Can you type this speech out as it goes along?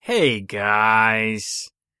Hey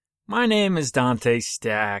guys, my name is Dante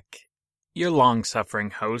Stack, your long-suffering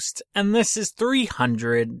host, and this is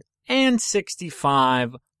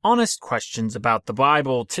 365 honest questions about the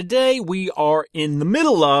Bible. Today we are in the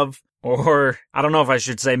middle of, or I don't know if I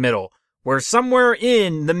should say middle, we're somewhere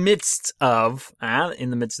in the midst of, in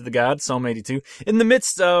the midst of the gods, Psalm 82, in the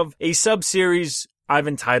midst of a sub-series I've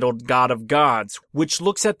entitled God of Gods, which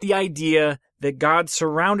looks at the idea that God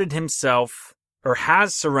surrounded himself or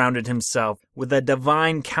has surrounded himself with a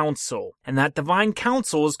divine council. And that divine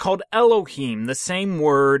council is called Elohim, the same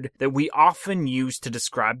word that we often use to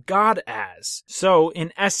describe God as. So,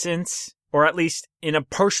 in essence, or at least in a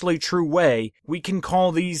partially true way, we can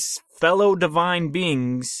call these fellow divine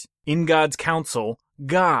beings in God's council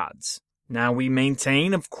gods. Now, we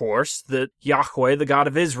maintain, of course, that Yahweh, the God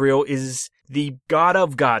of Israel, is the God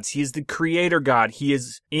of gods. He is the creator God. He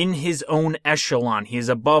is in his own echelon. He is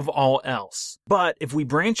above all else. But if we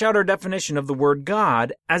branch out our definition of the word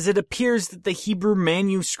God, as it appears that the Hebrew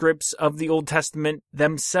manuscripts of the Old Testament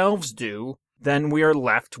themselves do, then we are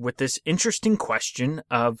left with this interesting question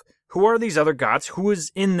of who are these other gods? Who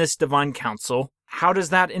is in this divine council? How does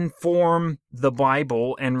that inform the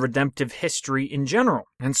Bible and redemptive history in general?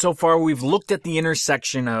 And so far we've looked at the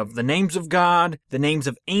intersection of the names of God, the names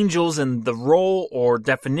of angels, and the role or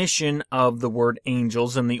definition of the word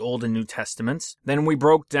angels in the Old and New Testaments. Then we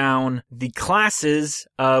broke down the classes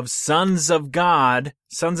of sons of God,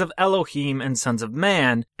 sons of Elohim, and sons of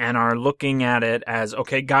man, and are looking at it as,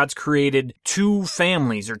 okay, God's created two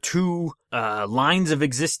families or two lines of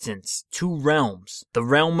existence, two realms, the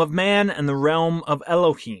realm of man and the realm of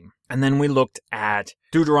Elohim. And then we looked at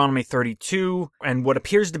Deuteronomy 32 and what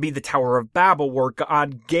appears to be the Tower of Babel, where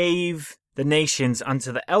God gave the nations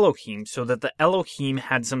unto the Elohim so that the Elohim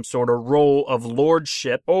had some sort of role of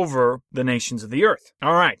lordship over the nations of the earth.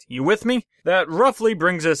 All right, you with me? That roughly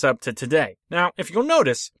brings us up to today. Now, if you'll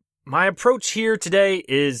notice, my approach here today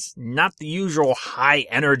is not the usual high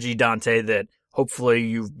energy Dante that hopefully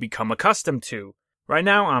you've become accustomed to. Right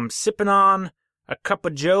now, I'm sipping on a cup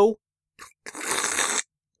of joe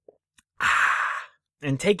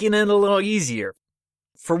and taking it a little easier.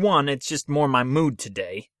 For one, it's just more my mood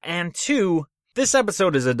today. And two, this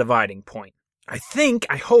episode is a dividing point. I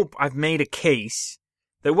hope I've made a case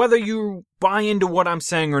that whether you buy into what I'm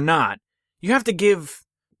saying or not, you have to give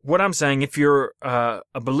what I'm saying, if you're a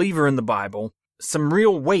believer in the Bible, some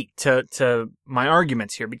real weight to my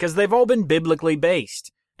arguments here, because they've all been biblically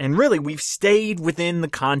based. And really, we've stayed within the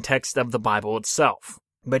context of the Bible itself.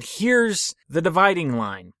 But here's the dividing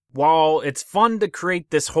line. While it's fun to create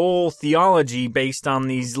this whole theology based on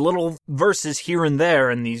these little verses here and there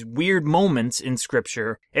and these weird moments in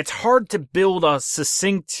Scripture, it's hard to build a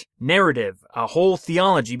succinct narrative, a whole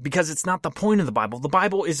theology, because it's not the point of the Bible. The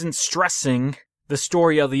Bible isn't stressing the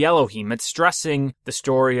story of the Elohim. It's stressing the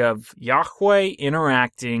story of Yahweh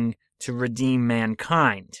interacting to redeem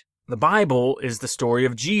mankind. The Bible is the story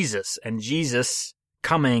of Jesus, and Jesus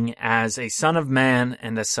coming as a son of man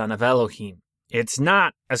and a son of Elohim. It's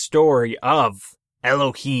not a story of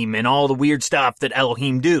Elohim and all the weird stuff that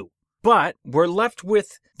Elohim do. But we're left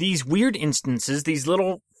with these weird instances, these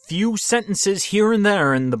little few sentences here and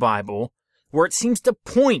there in the Bible, where it seems to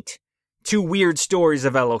point to weird stories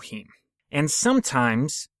of Elohim. And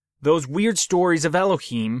sometimes those weird stories of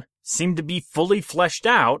Elohim seem to be fully fleshed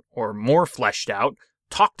out, or more fleshed out,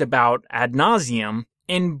 talked about ad nauseum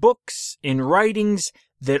in books, in writings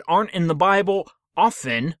that aren't in the Bible,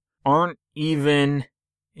 often aren't even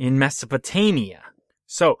in Mesopotamia.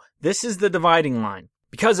 So, this is the dividing line.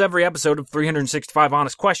 Because every episode of 365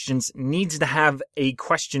 Honest Questions needs to have a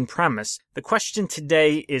question premise, the question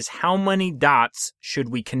today is, how many dots should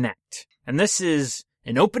we connect? And this is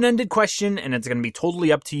an open-ended question, and it's going to be totally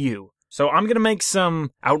up to you. So I'm going to make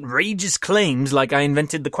some outrageous claims like I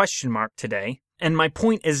invented the question mark today. And my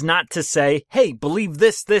point is not to say, hey, believe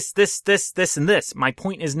this, and this. My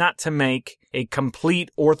point is not to make a complete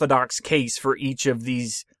orthodox case for each of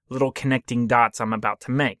these little connecting dots I'm about to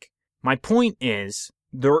make. My point is,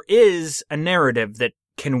 there is a narrative that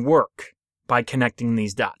can work by connecting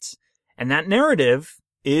these dots. And that narrative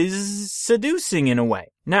is seducing in a way.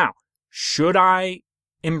 Now, should I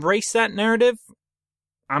embrace that narrative?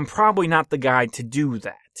 I'm probably not the guy to do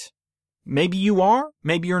that. Maybe you are,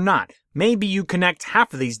 maybe you're not. Maybe you connect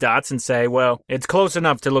half of these dots and say, well, it's close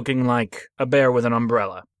enough to looking like a bear with an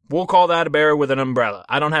umbrella. We'll call that a bear with an umbrella.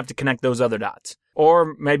 I don't have to connect those other dots.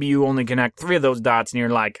 Or maybe you only connect 3 of those dots and you're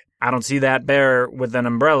like, I don't see that bear with an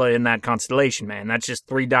umbrella in that constellation, man. That's just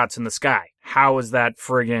 3 dots in the sky. How is that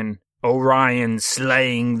friggin' Orion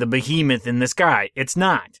slaying the behemoth in the sky? It's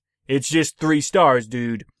not. It's just 3 stars,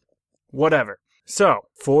 dude. Whatever. So,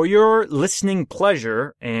 for your listening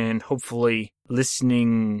pleasure and hopefully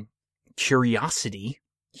listening curiosity,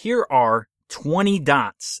 here are 20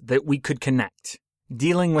 dots that we could connect,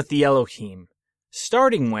 dealing with the Elohim,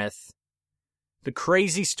 starting with the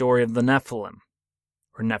crazy story of the Nephilim,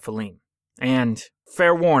 or Nephilim. And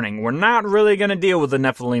fair warning, we're not really going to deal with the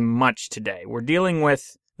Nephilim much today. We're dealing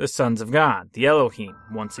with the sons of God, the Elohim,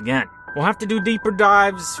 once again. We'll have to do deeper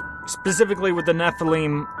dives, specifically with the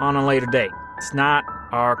Nephilim, on a later date. It's not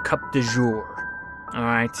our cup de jour.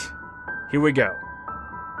 Alright, here we go.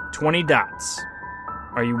 20 dots.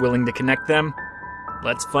 Are you willing to connect them?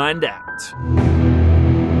 Let's find out.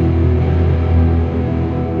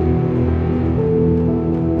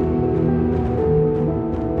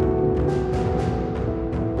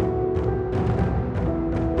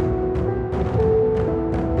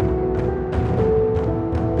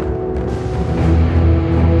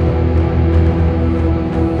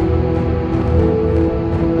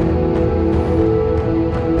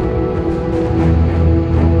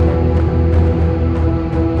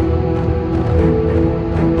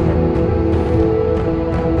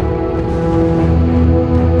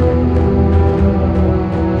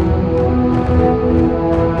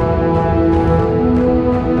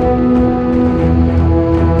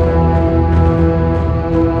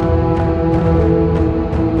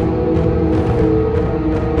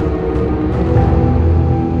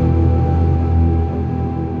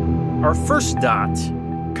 Our first dot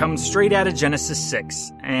comes straight out of Genesis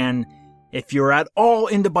 6, and if you're at all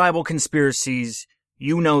into Bible conspiracies,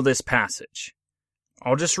 you know this passage.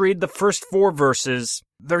 I'll just read the first 4 verses.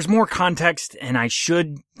 There's more context, and I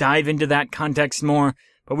should dive into that context more,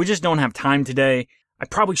 but we just don't have time today. I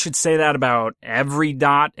probably should say that about every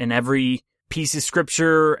dot and every piece of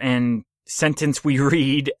scripture and sentence we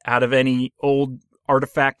read out of any old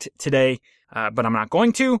artifact today, but I'm not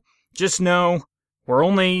going to. Just know we're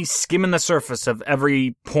only skimming the surface of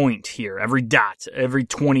every point here, every dot, every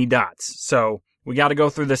 20 dots. So we got to go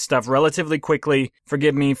through this stuff relatively quickly.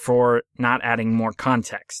 Forgive me for not adding more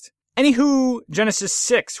context. Anywho, Genesis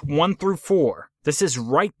 6, 1 through 4. This is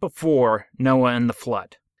right before Noah and the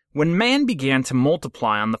flood. When man began to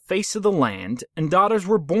multiply on the face of the land, and daughters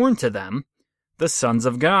were born to them, the sons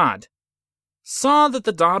of God saw that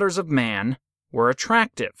the daughters of man were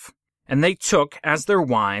attractive, and they took as their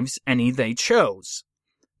wives any they chose.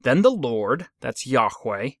 Then the Lord, that's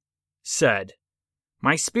Yahweh, said,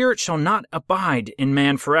 My spirit shall not abide in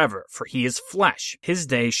man forever, for he is flesh. His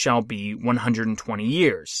days shall be 120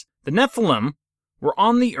 years. The Nephilim were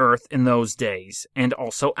on the earth in those days, and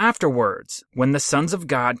also afterwards, when the sons of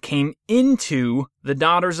God came into the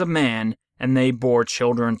daughters of man, and they bore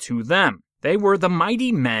children to them. They were the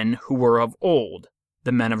mighty men who were of old,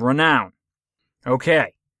 the men of renown.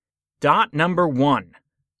 Okay. Dot number 1.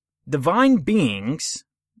 Divine beings,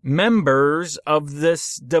 members of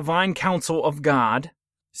this divine council of God,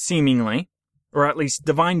 seemingly, or at least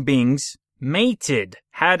divine beings, mated,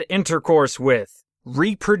 had intercourse with,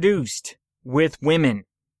 reproduced with women.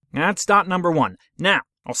 That's dot number 1. Now,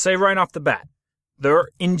 I'll say right off the bat, there,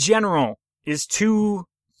 in general, is 2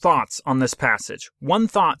 thoughts on this passage. One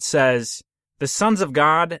thought says, the sons of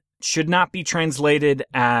God should not be translated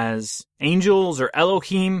as angels or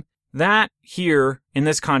Elohim. That here, in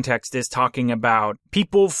this context, is talking about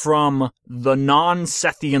people from the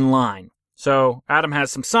non-Sethian line. So, Adam has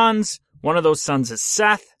some sons. One of those sons is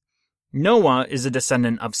Seth. Noah is a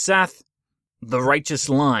descendant of Seth, the righteous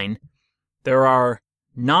line. There are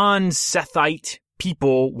non-Sethite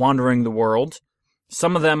people wandering the world.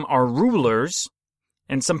 Some of them are rulers,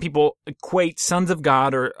 and some people equate sons of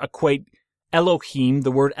God or equate Elohim,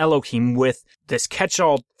 the word Elohim, with this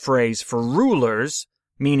catch-all phrase for rulers,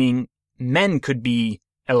 meaning men could be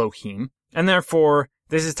Elohim, and therefore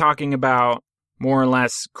this is talking about more or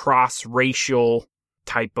less cross-racial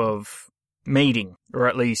type of mating, or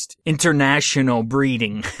at least international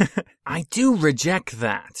breeding. I do reject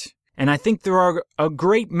that, and I think there are a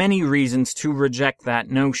great many reasons to reject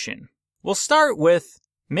that notion. We'll start with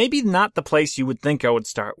maybe not the place you would think I would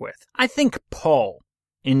start with. I think Paul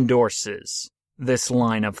endorses this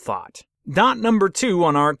line of thought. Dot number 2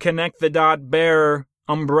 on our Connect the Dot Bear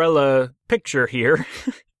umbrella picture here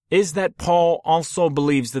is that Paul also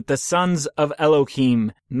believes that the sons of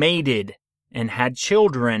Elohim mated and had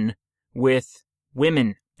children with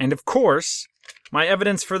women. And of course, my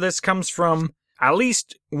evidence for this comes from at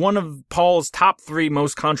least one of Paul's top 3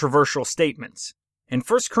 most controversial statements. In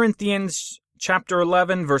 1 Corinthians chapter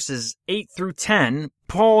 11, verses 8 through 10,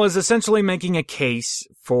 Paul is essentially making a case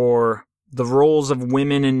for the roles of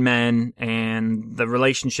women and men and the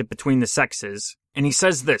relationship between the sexes. And he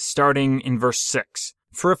says this, starting in verse 6.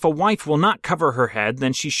 For if a wife will not cover her head,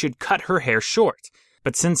 then she should cut her hair short.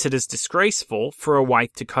 But since it is disgraceful for a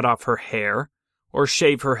wife to cut off her hair, or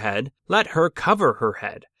shave her head, let her cover her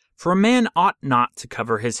head. For a man ought not to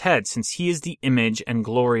cover his head, since he is the image and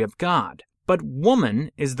glory of God. But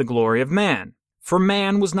woman is the glory of man. For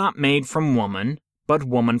man was not made from woman, but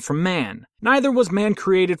woman from man. Neither was man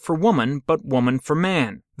created for woman, but woman for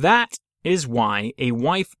man. That is why a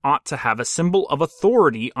wife ought to have a symbol of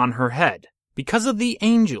authority on her head, because of the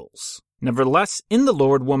angels. Nevertheless, in the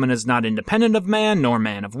Lord, woman is not independent of man, nor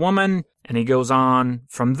man of woman. And he goes on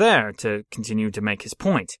from there to continue to make his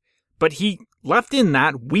point. But he left in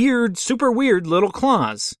that weird, super weird little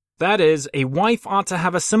clause. That is, a wife ought to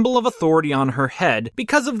have a symbol of authority on her head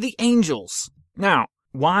because of the angels. Now,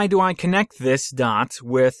 why do I connect this dot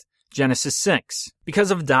with Genesis 6?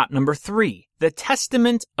 Because of dot number 3, the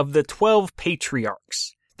Testament of the 12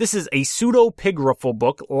 Patriarchs. This is a pseudepigraphal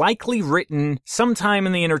book likely written sometime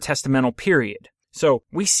in the intertestamental period. So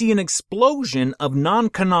we see an explosion of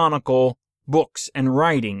non-canonical books and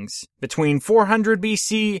writings between 400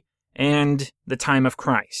 BC and the time of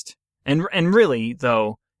Christ. And really,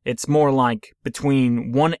 though, it's more like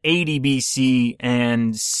between 180 BC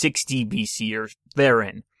and 60 BC or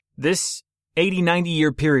therein. This 80-90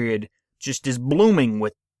 year period just is blooming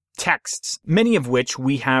with texts, many of which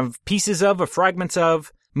we have pieces of or fragments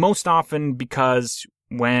of, most often because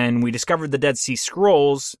when we discovered the Dead Sea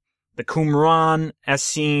Scrolls, the Qumran,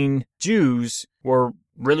 Essene Jews were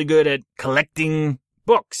really good at collecting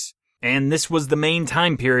books. And this was the main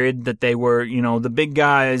time period that they were, the big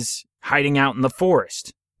guys hiding out in the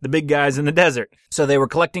forest, the big guys in the desert. So they were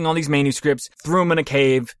collecting all these manuscripts, threw them in a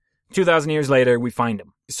cave. 2,000 years later, we find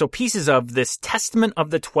them. So pieces of this Testament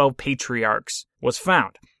of the 12 Patriarchs was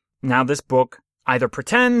found. Now this book either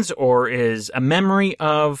pretends or is a memory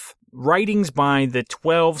of writings by the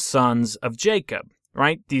 12 sons of Jacob,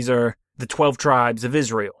 right? These are the 12 tribes of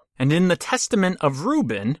Israel. And in the Testament of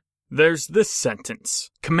Reuben, there's this sentence: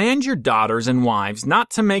 "Command your daughters and wives not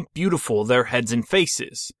to make beautiful their heads and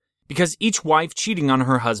faces, because each wife cheating on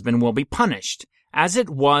her husband will be punished, as it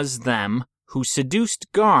was them who seduced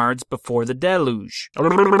guards before the deluge."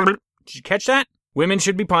 Did you catch that? Women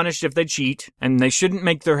should be punished if they cheat, and they shouldn't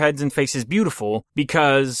make their heads and faces beautiful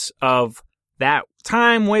because of that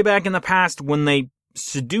time way back in the past when they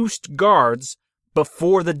seduced guards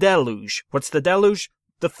before the deluge. What's the deluge?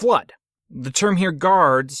 The flood. The term here,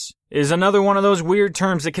 guards, is another one of those weird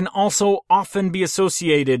terms that can also often be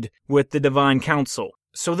associated with the divine council.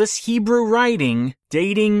 So this Hebrew writing,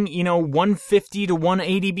 dating, 150 to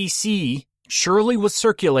 180 BC, surely was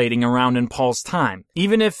circulating around in Paul's time.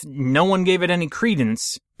 Even if no one gave it any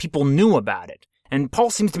credence, people knew about it. And Paul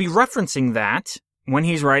seems to be referencing that when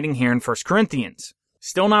he's writing here in 1 Corinthians.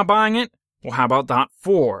 Still not buying it? Well, how about dot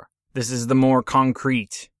 4? This is the more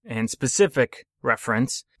concrete and specific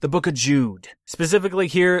reference, the book of Jude. Specifically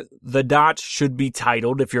here, the dot should be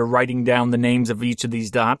titled, if you're writing down the names of each of these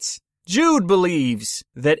dots, Jude believes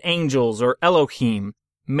that angels or Elohim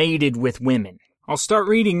mated with women. I'll start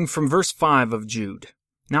reading from verse 5 of Jude.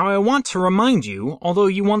 "Now I want to remind you, although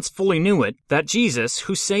you once fully knew it, that Jesus,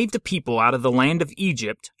 who saved a people out of the land of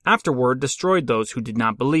Egypt, afterward destroyed those who did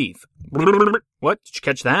not believe." What? Did you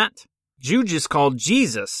catch that? Jude just called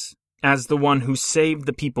Jesus as the one who saved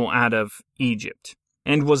the people out of Egypt,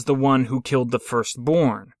 and was the one who killed the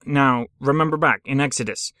firstborn. Now, remember back in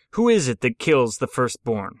Exodus, who is it that kills the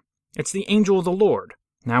firstborn? It's the angel of the Lord.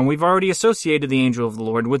 Now, we've already associated the angel of the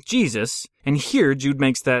Lord with Jesus, and here Jude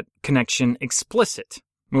makes that connection explicit.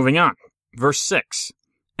 Moving on, verse 6.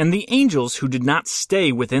 "And the angels who did not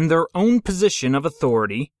stay within their own position of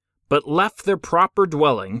authority, but left their proper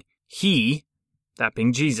dwelling, he," that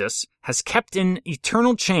being Jesus, "has kept in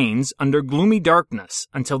eternal chains under gloomy darkness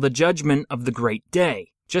until the judgment of the great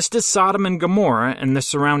day, just as Sodom and Gomorrah and the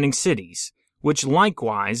surrounding cities, which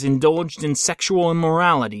likewise indulged in sexual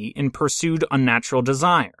immorality and pursued unnatural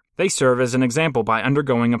desire. They serve as an example by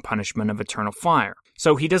undergoing a punishment of eternal fire."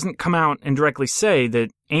 So he doesn't come out and directly say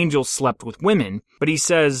that angels slept with women, but he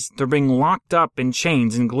says they're being locked up in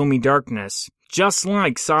chains in gloomy darkness, just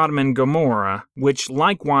like Sodom and Gomorrah, which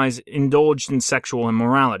likewise indulged in sexual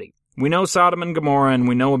immorality. We know Sodom and Gomorrah, and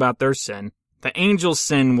we know about their sin. The angels'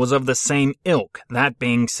 sin was of the same ilk, that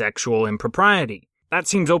being sexual impropriety. That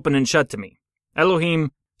seems open and shut to me.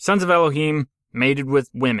 Elohim, sons of Elohim, mated with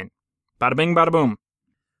women. Bada bing, bada boom.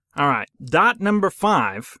 Alright, dot number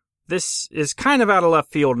 5. This is kind of out of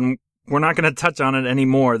left field, and we're not going to touch on it any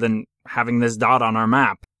more than having this dot on our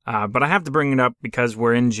map. But I have to bring it up because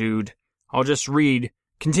we're in Jude. I'll just read,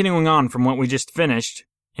 continuing on from what we just finished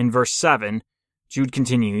in verse 7. Jude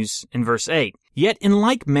continues in verse 8. Yet in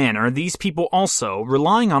like manner these people also,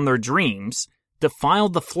 relying on their dreams, defile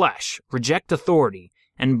the flesh, reject authority,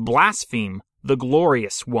 and blaspheme the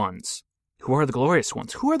glorious ones. Who are the glorious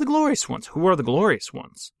ones? Who are the glorious ones? Who are the glorious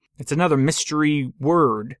ones? It's another mystery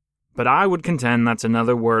word, but I would contend that's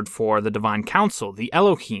another word for the divine council, the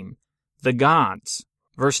Elohim, the gods.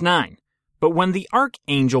 Verse 9, but when the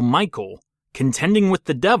archangel Michael, contending with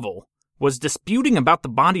the devil, was disputing about the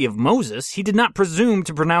body of Moses, he did not presume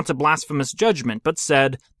to pronounce a blasphemous judgment, but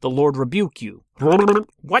said, the Lord rebuke you.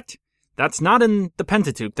 What? That's not in the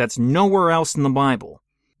Pentateuch. That's nowhere else in the Bible.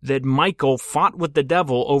 That Michael fought with the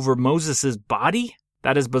devil over Moses' body?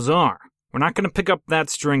 That is bizarre. We're not going to pick up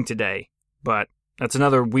that string today, but that's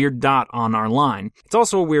another weird dot on our line. It's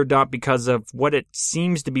also a weird dot because of what it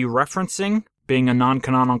seems to be referencing, being a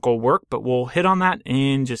non-canonical work, but we'll hit on that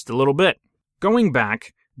in just a little bit. Going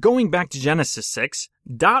back to Genesis 6,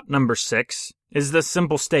 dot number 6 is this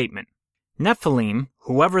simple statement. Nephilim,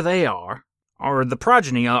 whoever they are the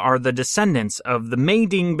progeny, are the descendants of the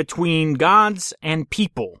mating between gods and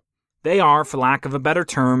people. They are, for lack of a better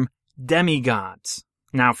term, demigods.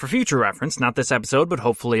 Now, for future reference, not this episode, but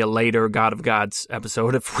hopefully a later God of Gods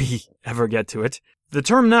episode if we ever get to it, the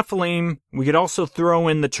term Nephilim, we could also throw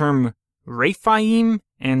in the term Rephaim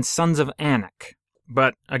and sons of Anak.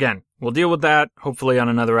 But again, we'll deal with that hopefully on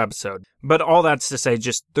another episode. But all that's to say,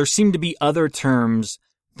 just there seem to be other terms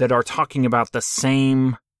that are talking about the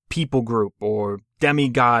same people group or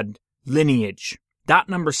demigod lineage. Dot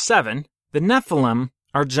number 7, the Nephilim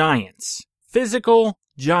are giants. Physical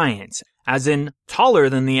giants, as in taller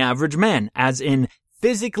than the average man, as in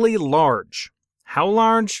physically large. How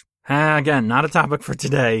large? Again, not a topic for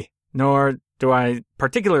today, nor do I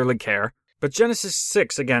particularly care. But Genesis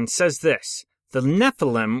 6 again says this. The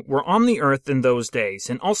Nephilim were on the earth in those days,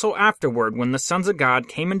 and also afterward when the sons of God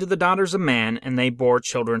came into the daughters of man, and they bore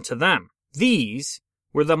children to them. These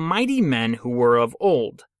were the mighty men who were of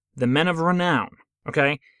old, the men of renown.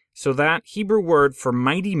 Okay? So that Hebrew word for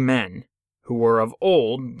mighty men who were of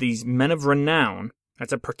old, these men of renown,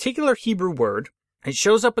 that's a particular Hebrew word. It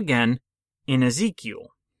shows up again in Ezekiel.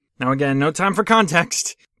 Now again, no time for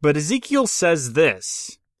context, but Ezekiel says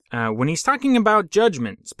this when he's talking about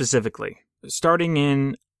judgment specifically. Starting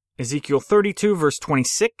in Ezekiel 32, verse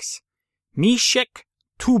 26, Meshech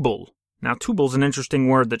Tubal. Now, Tubal's an interesting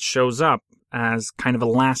word that shows up as kind of a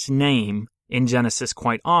last name in Genesis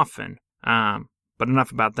quite often. But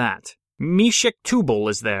enough about that. Meshech Tubal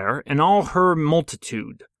is there, and all her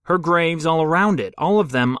multitude, her graves all around it, all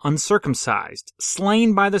of them uncircumcised,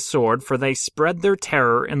 slain by the sword, for they spread their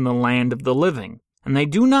terror in the land of the living. And they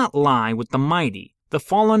do not lie with the mighty, the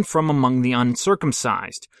fallen from among the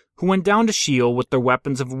uncircumcised, who went down to Sheol with their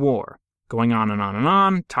weapons of war. Going on and on and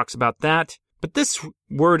on, talks about that. But this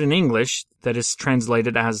word in English that is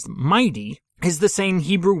translated as mighty is the same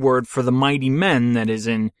Hebrew word for the mighty men that is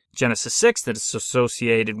in Genesis 6 that is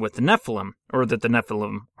associated with the Nephilim, or that the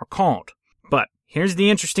Nephilim are called. But here's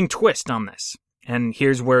the interesting twist on this. And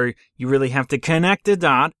here's where you really have to connect a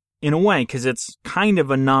dot in a way, because it's kind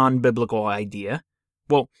of a non-biblical idea.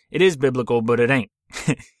 Well, it is biblical, but it ain't.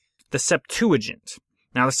 The Septuagint.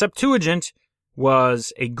 Now, the Septuagint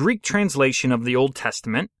was a Greek translation of the Old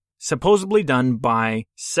Testament, supposedly done by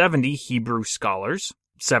 70 Hebrew scholars,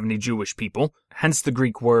 70 Jewish people, hence the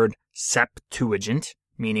Greek word Septuagint,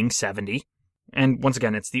 meaning 70. And once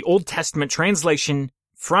again, it's the Old Testament translation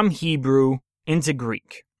from Hebrew into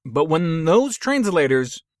Greek. But when those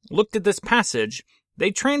translators looked at this passage,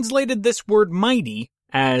 they translated this word mighty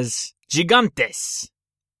as gigantes,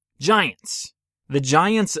 giants, the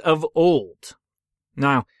giants of old.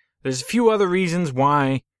 Now, there's a few other reasons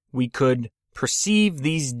why we could perceive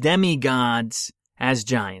these demigods as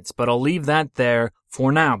giants, but I'll leave that there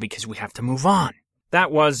for now because we have to move on.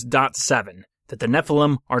 That was dot 7, that the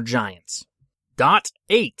Nephilim are giants. Dot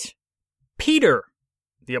 8, Peter,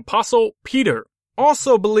 the Apostle Peter,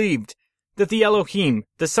 also believed that the Elohim,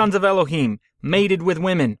 the sons of Elohim, mated with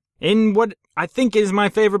women in what I think is my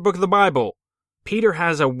favorite book of the Bible. Peter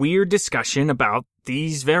has a weird discussion about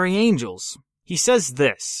these very angels. He says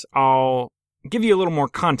this. I'll give you a little more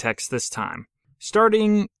context this time.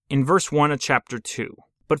 Starting in verse 1 of chapter 2.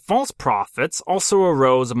 But false prophets also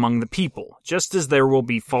arose among the people, just as there will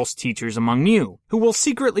be false teachers among you, who will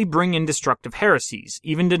secretly bring in destructive heresies,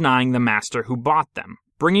 even denying the master who bought them,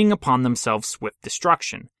 bringing upon themselves swift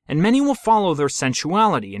destruction. And many will follow their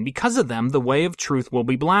sensuality, and because of them the way of truth will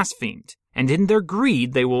be blasphemed. And in their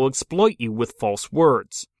greed they will exploit you with false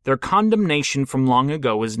words. Their condemnation from long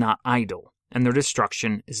ago is not idle, and their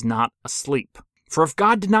destruction is not asleep. For if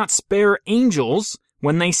God did not spare angels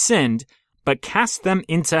when they sinned, but cast them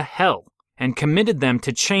into hell, and committed them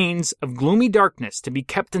to chains of gloomy darkness to be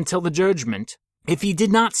kept until the judgment, if he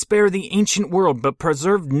did not spare the ancient world but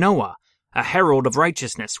preserved Noah, a herald of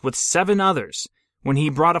righteousness, with 7 others, when he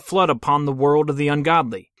brought a flood upon the world of the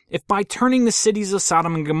ungodly, if by turning the cities of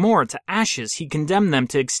Sodom and Gomorrah to ashes he condemned them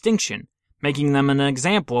to extinction, making them an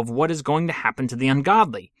example of what is going to happen to the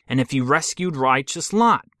ungodly, and if he rescued righteous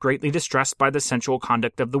Lot, greatly distressed by the sensual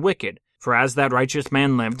conduct of the wicked, for as that righteous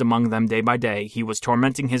man lived among them day by day, he was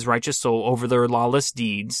tormenting his righteous soul over their lawless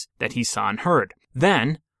deeds that he saw and heard.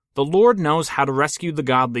 Then the Lord knows how to rescue the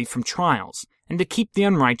godly from trials, and to keep the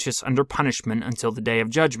unrighteous under punishment until the day of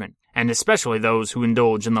judgment, and especially those who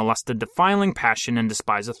indulge in the lust of defiling passion and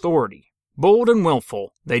despise authority. Bold and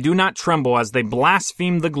willful, they do not tremble as they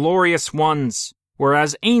blaspheme the glorious ones,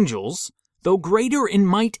 whereas angels, though greater in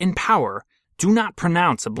might and power, do not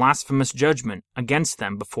pronounce a blasphemous judgment against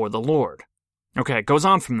them before the Lord. Okay, it goes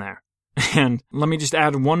on from there. And let me just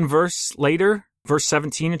add one verse later, verse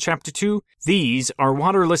 17 of chapter 2. These are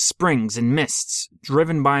waterless springs and mists,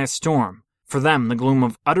 driven by a storm. For them, the gloom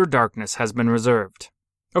of utter darkness has been reserved.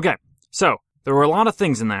 Okay, so there were a lot of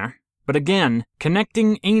things in there. But again,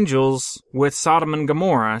 connecting angels with Sodom and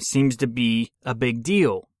Gomorrah seems to be a big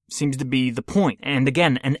deal, seems to be the point. And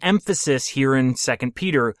again, an emphasis here in 2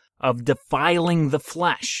 Peter of defiling the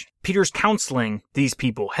flesh. Peter's counseling these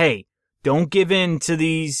people, hey, don't give in to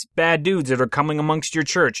these bad dudes that are coming amongst your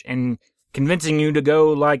church and convincing you to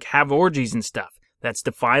go, have orgies and stuff. That's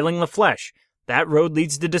defiling the flesh. That road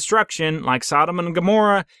leads to destruction, like Sodom and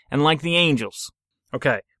Gomorrah, and like the angels.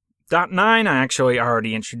 Okay. Dot 9 I actually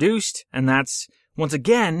already introduced, and that's, once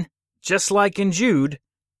again, just like in Jude,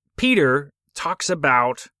 Peter talks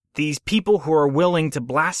about these people who are willing to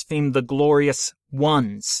blaspheme the glorious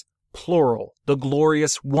ones, plural, the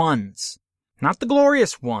glorious ones. Not the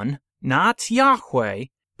glorious one, not Yahweh,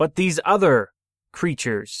 but these other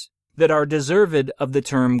creatures that are deserved of the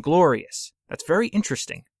term glorious. That's very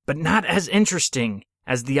interesting, but not as interesting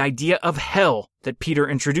as the idea of hell that Peter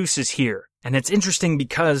introduces here. And it's interesting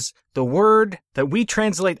because the word that we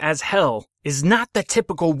translate as hell is not the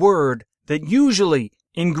typical word that usually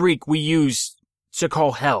in Greek we use to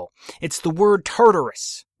call hell. It's the word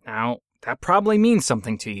Tartarus. Now, that probably means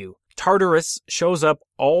something to you. Tartarus shows up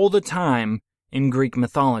all the time in Greek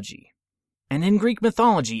mythology. And in Greek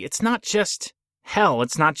mythology, it's not just hell.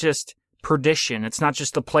 It's not just perdition. It's not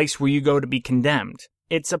just the place where you go to be condemned.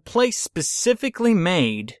 It's a place specifically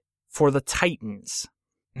made for the Titans.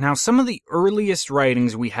 Now, some of the earliest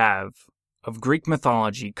writings we have of Greek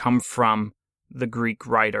mythology come from the Greek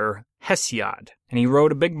writer Hesiod, and he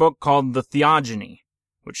wrote a big book called the Theogony,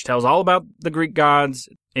 which tells all about the Greek gods.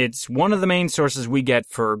 It's one of the main sources we get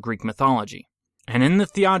for Greek mythology. And in the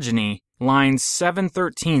Theogony, lines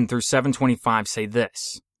 713 through 725 say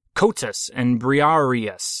this: Cotus and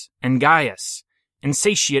Briareus and Gaius,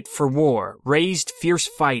 insatiate for war, raised fierce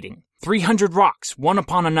fighting. 300 rocks, one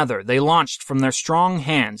upon another, they launched from their strong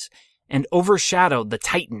hands and overshadowed the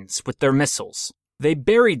Titans with their missiles. They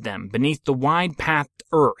buried them beneath the wide-pathed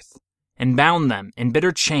earth and bound them in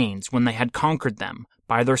bitter chains when they had conquered them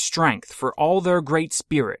by their strength for all their great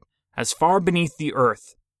spirit, as far beneath the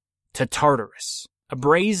earth to Tartarus. A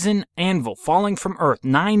brazen anvil falling from earth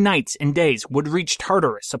 9 nights and days would reach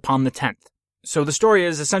Tartarus upon the 10th. So the story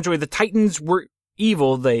is essentially the Titans were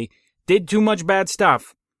evil. They did too much bad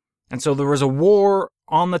stuff. And so there was a war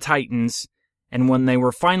on the Titans, and when they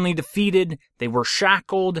were finally defeated, they were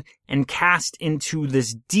shackled and cast into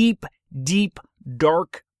this deep, deep,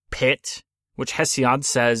 dark pit, which Hesiod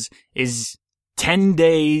says is 10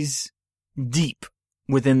 days deep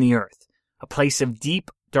within the earth, a place of deep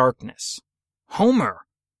darkness. Homer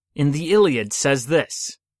in the Iliad says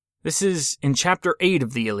this. This is in chapter 8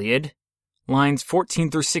 of the Iliad, lines 14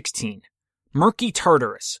 through 16. Murky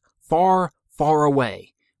Tartarus, far, far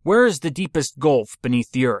away. Where is the deepest gulf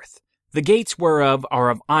beneath the earth? The gates whereof are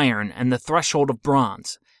of iron, and the threshold of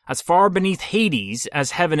bronze, as far beneath Hades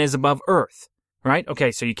as heaven is above earth. Right?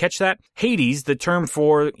 Okay, so you catch that? Hades, the term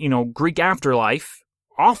for, Greek afterlife,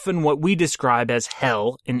 often what we describe as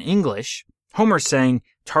hell in English. Homer's saying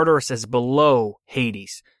Tartarus is below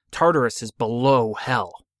Hades. Tartarus is below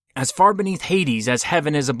hell. As far beneath Hades as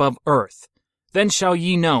heaven is above earth. Then shall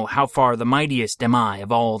ye know how far the mightiest am I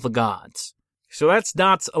of all the gods. So that's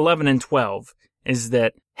dots 11 and 12, is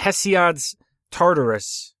that Hesiod's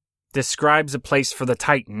Tartarus describes a place for the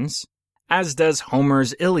Titans, as does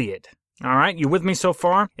Homer's Iliad. All right, you with me so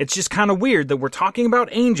far? It's just kind of weird that we're talking about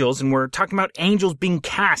angels, and we're talking about angels being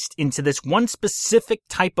cast into this one specific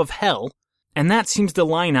type of hell, and that seems to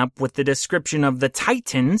line up with the description of the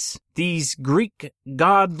Titans, these Greek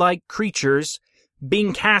god-like creatures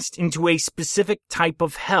being cast into a specific type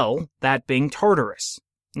of hell, that being Tartarus.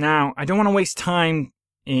 Now, I don't want to waste time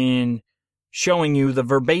in showing you the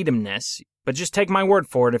verbatimness, but just take my word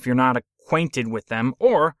for it if you're not acquainted with them,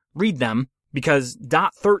 or read them, because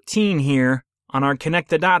dot 13 here on our Connect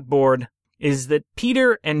the Dot board is that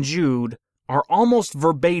Peter and Jude are almost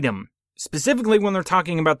verbatim, specifically when they're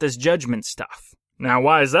talking about this judgment stuff. Now,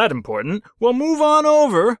 why is that important? Well, move on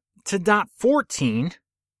over to dot 14,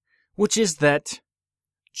 which is that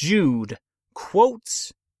Jude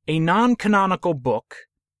quotes a non-canonical book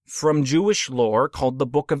from Jewish lore called the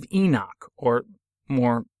Book of Enoch, or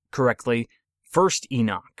more correctly, First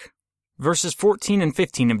Enoch. Verses 14 and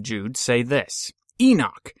 15 of Jude say this: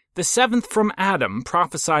 Enoch, the seventh from Adam,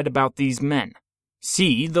 prophesied about these men.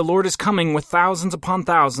 See, the Lord is coming with thousands upon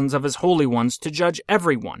thousands of his holy ones to judge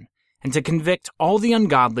everyone, and to convict all the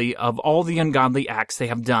ungodly of all the ungodly acts they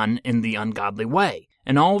have done in the ungodly way,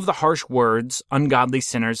 and all of the harsh words ungodly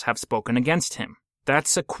sinners have spoken against him.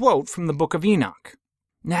 That's a quote from the Book of Enoch.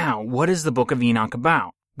 Now, what is the Book of Enoch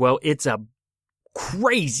about? Well, it's a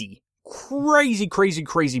crazy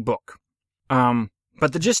book.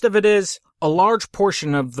 But the gist of it is, a large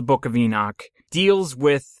portion of the Book of Enoch deals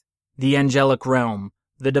with the angelic realm,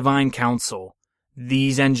 the divine council,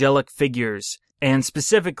 these angelic figures, and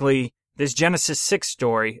specifically this Genesis 6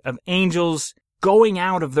 story of angels going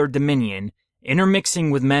out of their dominion,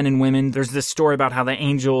 intermixing with men and women. There's this story about how the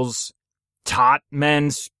angels taught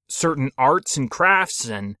men certain arts and crafts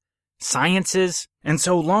and sciences. And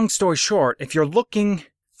so, long story short, if you're looking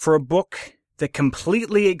for a book that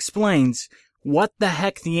completely explains what the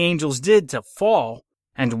heck the angels did to fall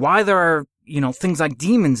and why there are, things like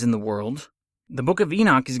demons in the world, the Book of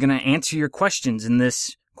Enoch is going to answer your questions in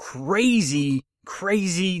this crazy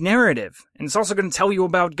narrative. And it's also going to tell you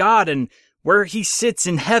about God and where he sits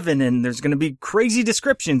in heaven, and there's going to be crazy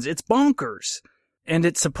descriptions. It's bonkers. And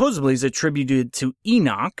it supposedly is attributed to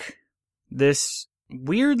Enoch, this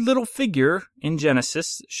weird little figure in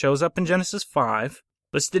Genesis, shows up in Genesis 5,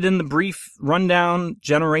 listed in the brief rundown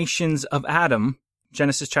generations of Adam,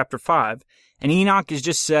 Genesis chapter 5. And Enoch is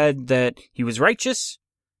just said that he was righteous,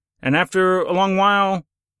 and after a long while,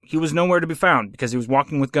 he was nowhere to be found because he was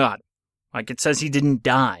walking with God. Like it says he didn't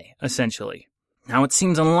die, essentially. Now it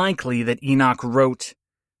seems unlikely that Enoch wrote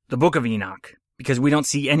the Book of Enoch, because we don't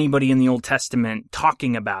see anybody in the Old Testament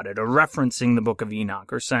talking about it or referencing the Book of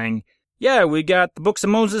Enoch or saying, yeah, we got the books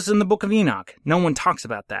of Moses and the Book of Enoch. No one talks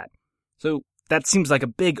about that. So that seems like a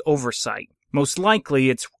big oversight. Most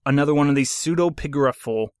likely it's another one of these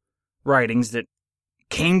pseudepigraphal writings that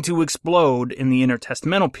came to explode in the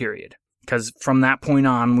intertestamental period, because from that point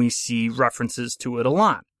on we see references to it a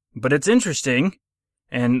lot. But it's interesting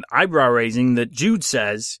and eyebrow-raising that Jude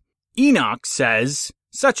says, Enoch says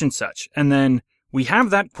such and such, and then we have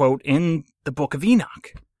that quote in the Book of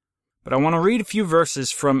Enoch. But I want to read a few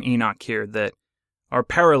verses from Enoch here that are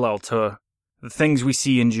parallel to the things we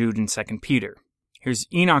see in Jude and 2 Peter. Here's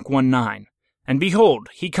Enoch 1:9. And behold,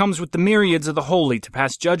 he comes with the myriads of the holy to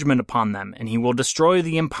pass judgment upon them, and he will destroy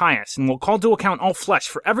the impious, and will call to account all flesh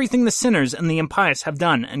for everything the sinners and the impious have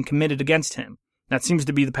done and committed against him. That seems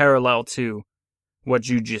to be the parallel to what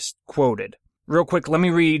you just quoted. Real quick, let me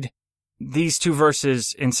read these two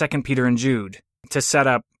verses in 2 Peter and Jude to set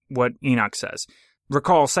up what Enoch says.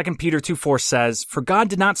 Recall, 2 Peter 2:4 says, For God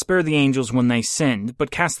did not spare the angels when they sinned,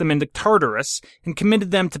 but cast them into Tartarus, and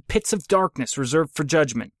committed them to pits of darkness reserved for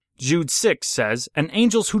judgment. Jude 6 says, And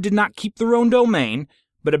angels who did not keep their own domain,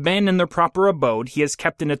 but abandoned their proper abode, he has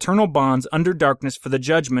kept in eternal bonds under darkness for the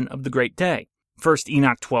judgment of the great day. 1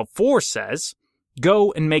 Enoch 12:4 says,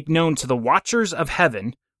 Go and make known to the watchers of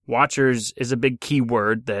heaven. Watchers is a big key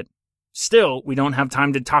word that still we don't have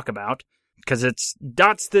time to talk about, because it's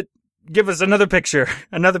dots that give us another picture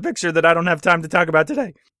that I don't have time to talk about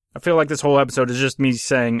today. I feel like this whole episode is just me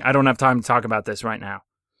saying I don't have time to talk about this right now.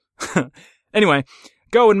 Anyway,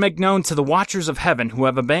 go and make known to the watchers of heaven who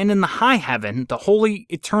have abandoned the high heaven, the holy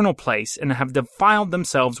eternal place, and have defiled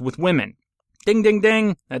themselves with women. Ding, ding,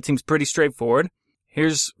 ding. That seems pretty straightforward.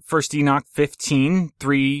 Here's 1 Enoch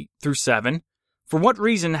 15:3-7. For what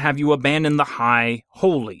reason have you abandoned the high,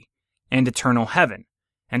 holy, and eternal heaven,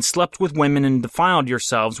 and slept with women and defiled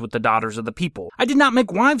yourselves with the daughters of the people? I did not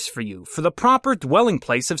make wives for you, for the proper dwelling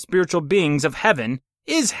place of spiritual beings of heaven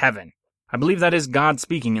is heaven. I believe that is God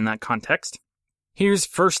speaking in that context. Here's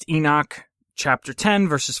 1 Enoch chapter 10,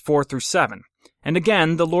 verses 4-7. And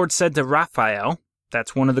again, the Lord said to Raphael,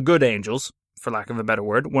 that's one of the good angels, for lack of a better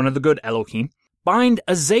word, one of the good Elohim, Bind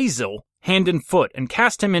Azazel hand and foot, and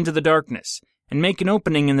cast him into the darkness, and make an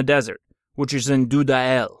opening in the desert, which is in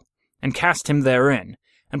Dudael, and cast him therein.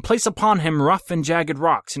 and place upon him rough and jagged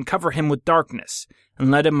rocks, and cover him with darkness, and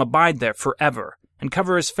let him abide there forever, and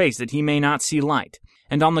cover his face that he may not see light.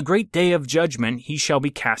 And on the great day of judgment he shall be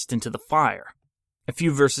cast into the fire. A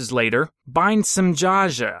few verses later, bind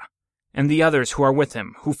Semjaja and the others who are with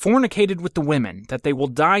him, who fornicated with the women, that they will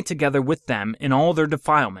die together with them in all their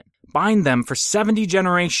defilement. Bind them for 70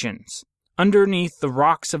 generations, underneath the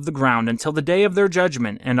rocks of the ground, until the day of their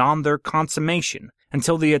judgment, and on their consummation,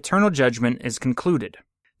 until the eternal judgment is concluded.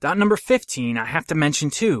 Dot number 15 I have to mention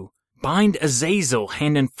too. Bind Azazel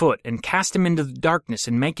hand and foot, and cast him into the darkness,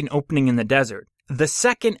 and make an opening in the desert. The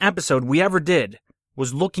second episode we ever did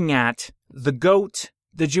was looking at the goat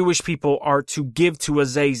the Jewish people are to give to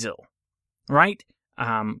Azazel. Right?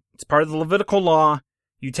 It's part of the Levitical law.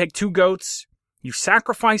 You take 2 goats, you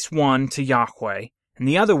sacrifice one to Yahweh, and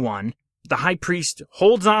the other one, the high priest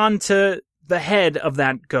holds on to the head of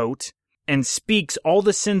that goat and speaks all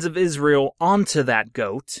the sins of Israel onto that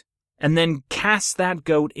goat, and then casts that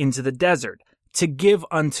goat into the desert to give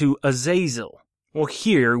unto Azazel. Well,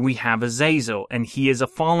 here we have Azazel, and he is a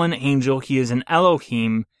fallen angel. He is an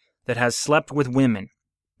Elohim that has slept with women.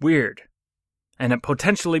 Weird. And it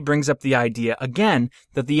potentially brings up the idea, again,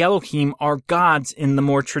 that the Elohim are gods in the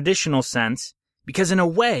more traditional sense, because in a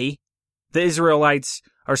way, the Israelites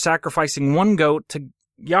are sacrificing one goat to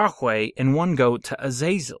Yahweh and one goat to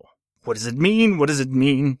Azazel. What does it mean? What does it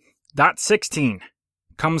mean? Dot 16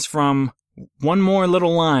 comes from one more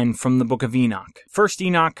little line from the book of Enoch. 1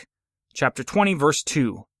 Enoch, chapter 20, verse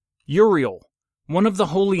 2. Uriel, one of the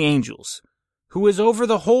holy angels, who is over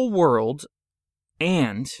the whole world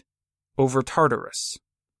and over Tartarus.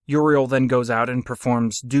 Uriel then goes out and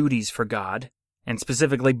performs duties for God, and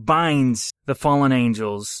specifically binds the fallen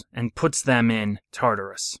angels and puts them in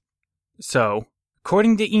Tartarus. So,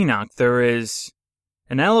 according to Enoch, there is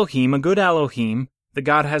an Elohim, a good Elohim, that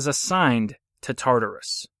God has assigned to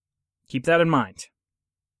Tartarus. Keep that in mind.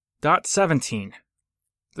 Dot 17.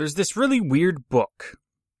 There's this really weird book.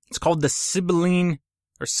 It's called the Sibylline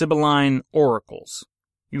Oracles.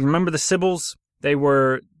 You remember the Sibyls? They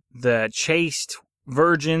were the chaste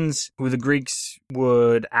virgins who the Greeks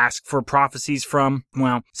would ask for prophecies from.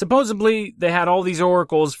 Well, supposedly they had all these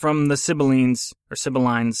oracles from the Sibyllines,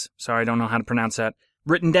 sorry, I don't know how to pronounce that,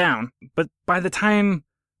 written down. But by the time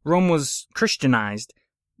Rome was Christianized,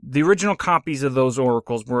 the original copies of those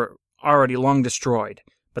oracles were already long destroyed.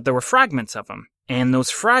 But there were fragments of them. And those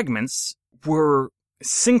fragments were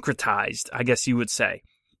syncretized, I guess you would say.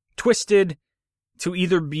 Twisted to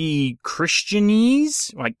either be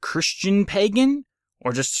Christianese, like Christian pagan,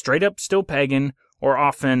 or just straight up still pagan, or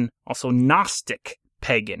often also Gnostic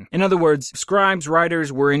pagan. In other words, scribes,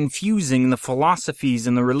 writers were infusing the philosophies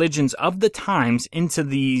and the religions of the times into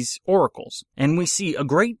these oracles. And we see a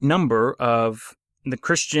great number of the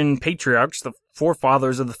Christian patriarchs, the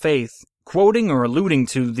forefathers of the faith, quoting or alluding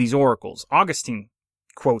to these oracles. Augustine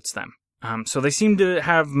quotes them. So they seem to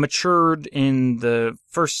have matured in the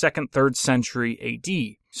 1st, 2nd, 3rd century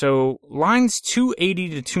AD. So lines 280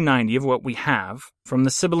 to 290 of what we have from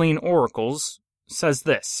the Sibylline Oracles says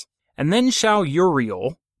this: And then shall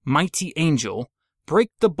Uriel, mighty angel,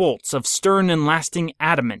 break the bolts of stern and lasting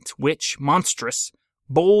adamant, which, monstrous,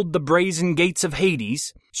 bold the brazen gates of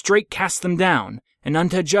Hades, straight cast them down, and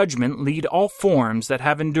unto judgment lead all forms that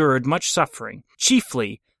have endured much suffering,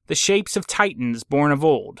 chiefly the shapes of Titans born of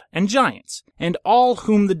old, and giants, and all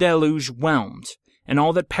whom the deluge whelmed, and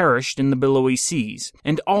all that perished in the billowy seas,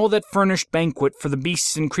 and all that furnished banquet for the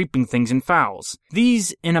beasts and creeping things and fowls.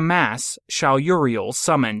 These in a mass shall Uriel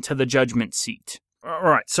summon to the judgment seat.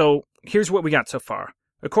 Alright, so here's what we got so far.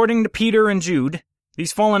 According to Peter and Jude,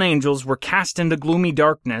 these fallen angels were cast into gloomy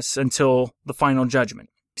darkness until the final judgment.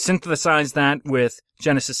 Synthesize that with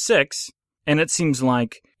Genesis 6, and it seems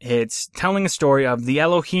like it's telling a story of the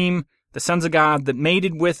Elohim, the sons of God that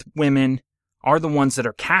mated with women, are the ones that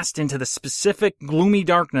are cast into the specific gloomy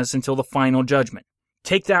darkness until the final judgment.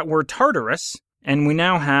 Take that word Tartarus, and we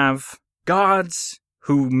now have gods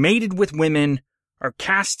who mated with women are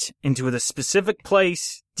cast into the specific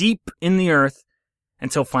place deep in the earth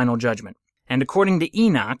until final judgment. And according to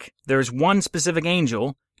Enoch, there's one specific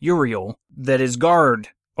angel, Uriel, that is guard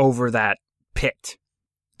over that pit.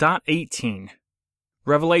 Dot 18.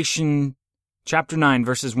 Revelation chapter 9,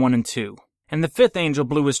 verses 1 and 2. And the 5th angel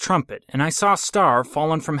blew his trumpet, and I saw a star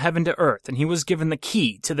fallen from heaven to earth, and he was given the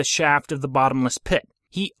key to the shaft of the bottomless pit.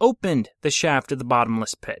 He opened the shaft of the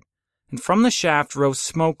bottomless pit, and from the shaft rose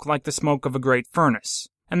smoke like the smoke of a great furnace,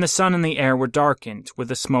 and the sun and the air were darkened with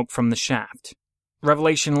the smoke from the shaft.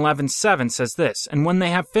 Revelation 11:7 says this: And when they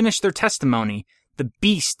have finished their testimony, the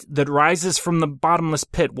beast that rises from the bottomless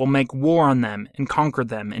pit will make war on them and conquer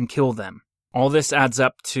them and kill them. All this adds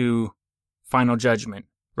up to final judgment.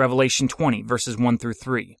 Revelation 20, verses 1 through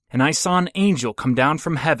 3. And I saw an angel come down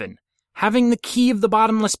from heaven, having the key of the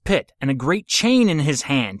bottomless pit, and a great chain in his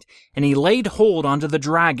hand. And he laid hold onto the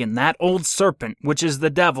dragon, that old serpent, which is the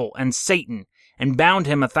devil and Satan, and bound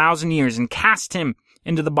him 1,000 years, and cast him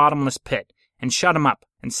into the bottomless pit, and shut him up,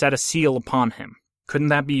 and set a seal upon him. Couldn't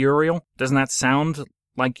that be Uriel? Doesn't that sound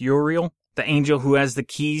like Uriel, the angel who has the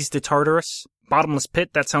keys to Tartarus? Bottomless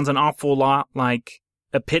pit, that sounds an awful lot like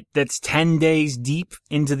a pit that's 10 days deep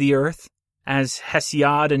into the earth, as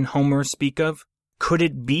Hesiod and Homer speak of. Could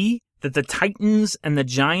it be that the titans and the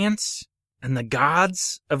giants and the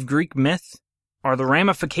gods of Greek myth are the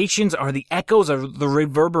ramifications, are the echoes, are the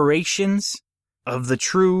reverberations of the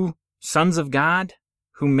true sons of God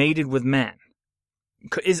who mated with man?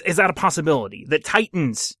 Is that a possibility? That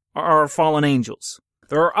titans are fallen angels?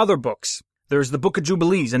 There are other books. There's the Book of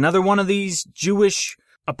Jubilees, another one of these Jewish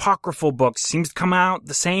apocryphal books, seems to come out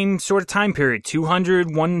the same sort of time period, 200,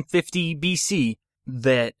 150 BC,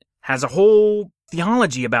 that has a whole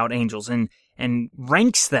theology about angels and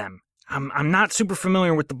ranks them. I'm not super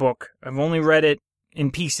familiar with the book. I've only read it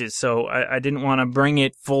in pieces, so I didn't want to bring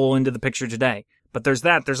it full into the picture today. But there's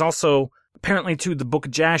that. There's also, apparently too, the Book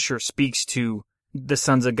of Jasher speaks to the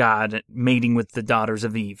sons of God mating with the daughters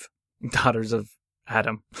of Eve, daughters of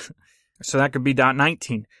Adam. So that could be dot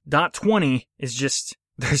 19. Dot 20 is just,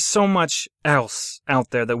 there's so much else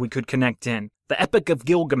out there that we could connect in. The Epic of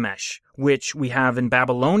Gilgamesh, which we have in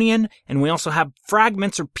Babylonian, and we also have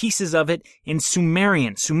fragments or pieces of it in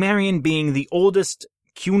Sumerian. Sumerian being the oldest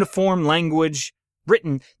cuneiform language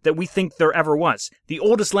written that we think there ever was. The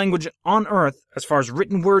oldest language on Earth, as far as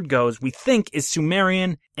written word goes, we think is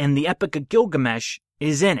Sumerian, and the Epic of Gilgamesh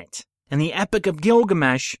is in it. And the Epic of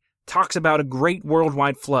Gilgamesh talks about a great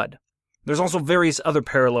worldwide flood. There's also various other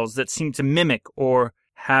parallels that seem to mimic or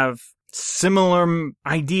have similar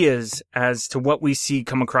ideas as to what we see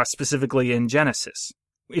come across specifically in Genesis.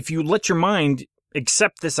 If you let your mind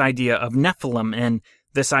accept this idea of Nephilim and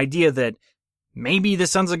this idea that maybe the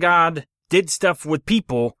sons of God did stuff with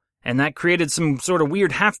people and that created some sort of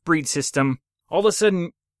weird half-breed system, all of a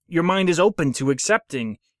sudden your mind is open to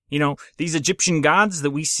accepting, these Egyptian gods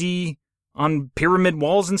that we see on pyramid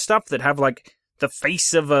walls and stuff that have like the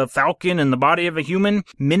face of a falcon and the body of a human,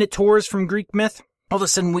 minotaurs from Greek myth. All of a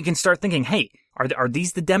sudden we can start thinking, hey, are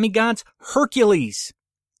these the demigods? Hercules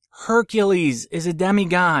is a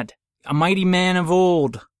demigod, a mighty man of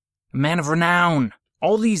old, a man of renown.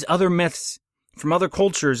 All these other myths from other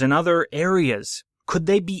cultures and other areas, could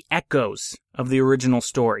they be echoes of the original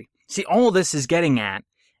story? See, all this is getting at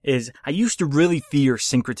is I used to really fear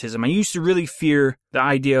syncretism. I used to really fear the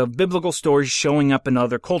idea of biblical stories showing up in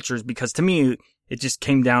other cultures because to me, it just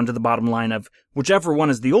came down to the bottom line of whichever one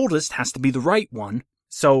is the oldest has to be the right one.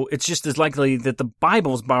 So it's just as likely that the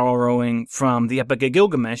Bible's borrowing from the Epic of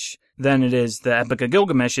Gilgamesh than it is the Epic of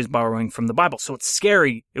Gilgamesh is borrowing from the Bible. So it's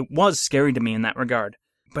scary. It was scary to me in that regard.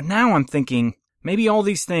 But now I'm thinking maybe all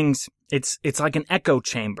these things, it's like an echo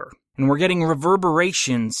chamber and we're getting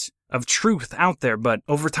reverberations of truth out there, but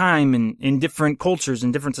over time in different cultures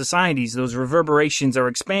and different societies, those reverberations are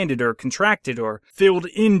expanded or contracted or filled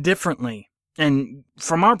in differently. And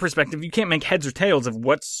from our perspective, you can't make heads or tails of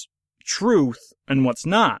what's truth and what's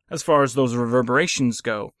not as far as those reverberations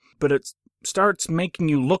go. But it starts making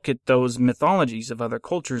you look at those mythologies of other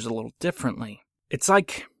cultures a little differently. It's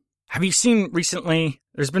like, have you seen recently,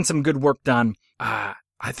 there's been some good work done. I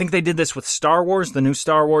think they did this with Star Wars, the new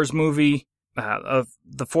Star Wars movie, of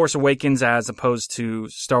The Force Awakens as opposed to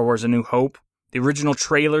Star Wars A New Hope. The original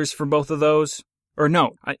trailers for both of those. Or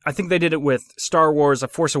no, I think they did it with Star Wars A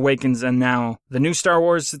Force Awakens and now the new Star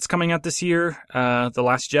Wars that's coming out this year, The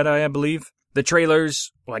Last Jedi, I believe. The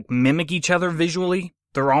trailers, mimic each other visually.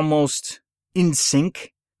 They're almost in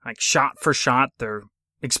sync, shot for shot. They're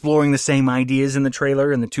exploring the same ideas in the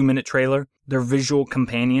trailer, in the 2-minute trailer. They're visual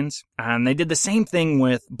companions. And they did the same thing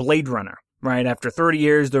with Blade Runner. Right, after 30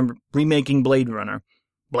 years, they're remaking Blade Runner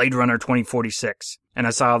 2046. And I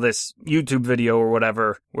saw this YouTube video or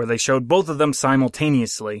whatever where they showed both of them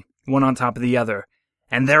simultaneously, one on top of the other.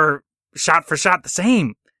 And they're shot for shot the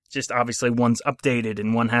same. Just obviously one's updated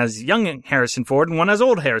and one has young Harrison Ford and one has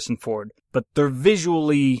old Harrison Ford. But they're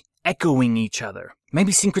visually echoing each other.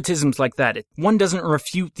 Maybe syncretism's like that. One doesn't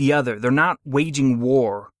refute the other. They're not waging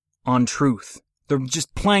war on truth. They're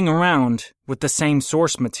just playing around with the same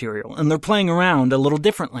source material, and they're playing around a little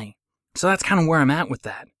differently. So that's kind of where I'm at with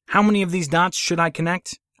that. How many of these dots should I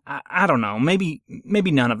connect? I don't know. Maybe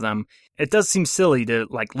none of them. It does seem silly to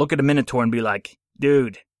look at a Minotaur and be like,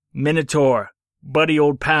 dude, Minotaur, buddy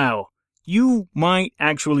old pal, You might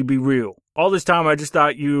actually be real. All this time I just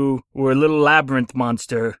thought you were a little labyrinth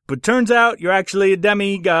monster, but turns out you're actually a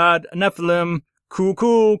demigod, a Nephilim,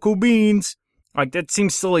 cool beans. Like, that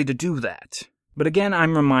seems silly to do that. But again,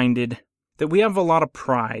 I'm reminded that we have a lot of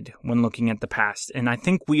pride when looking at the past, and I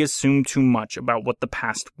think we assume too much about what the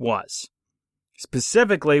past was.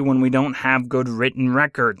 Specifically when we don't have good written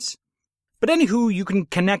records. But anywho, you can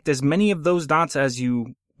connect as many of those dots as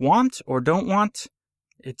you want or don't want.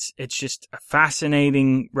 It's just a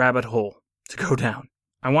fascinating rabbit hole to go down.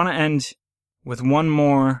 I want to end with one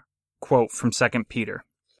more quote from 2 Peter.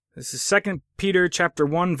 This is 2 Peter chapter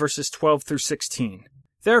 1, verses 12 through 16.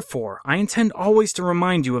 Therefore, I intend always to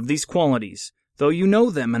remind you of these qualities, though you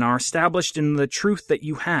know them and are established in the truth that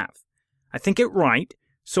you have. I think it right,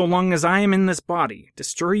 so long as I am in this body, to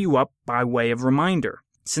stir you up by way of reminder,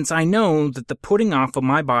 since I know that the putting off of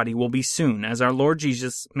my body will be soon, as our Lord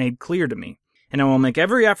Jesus made clear to me. And I will make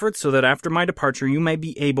every effort so that after my departure you may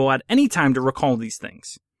be able at any time to recall these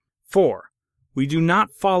things. 4. We do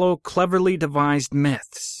not follow cleverly devised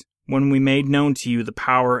myths when we made known to you the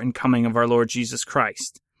power and coming of our Lord Jesus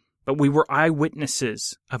Christ, but we were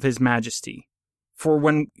eyewitnesses of his majesty. For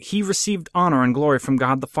when he received honor and glory from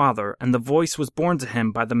God the Father, and the voice was borne to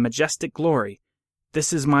him by the majestic glory,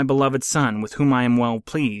 "This is my beloved Son, with whom I am well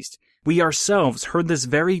pleased," we ourselves heard this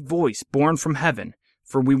very voice borne from heaven,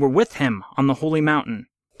 for we were with him on the holy mountain.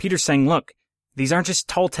 Peter's saying, look, these aren't just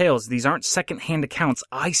tall tales. These aren't second-hand accounts.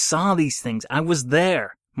 I saw these things. I was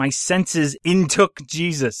there. My senses intook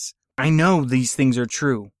Jesus. I know these things are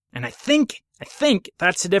true. And I think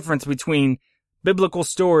that's the difference between biblical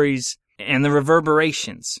stories and the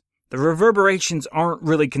reverberations. The reverberations aren't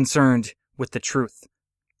really concerned with the truth,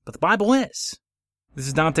 but the Bible is. This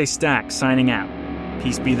is Dante Stack signing out.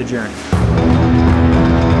 Peace be the journey.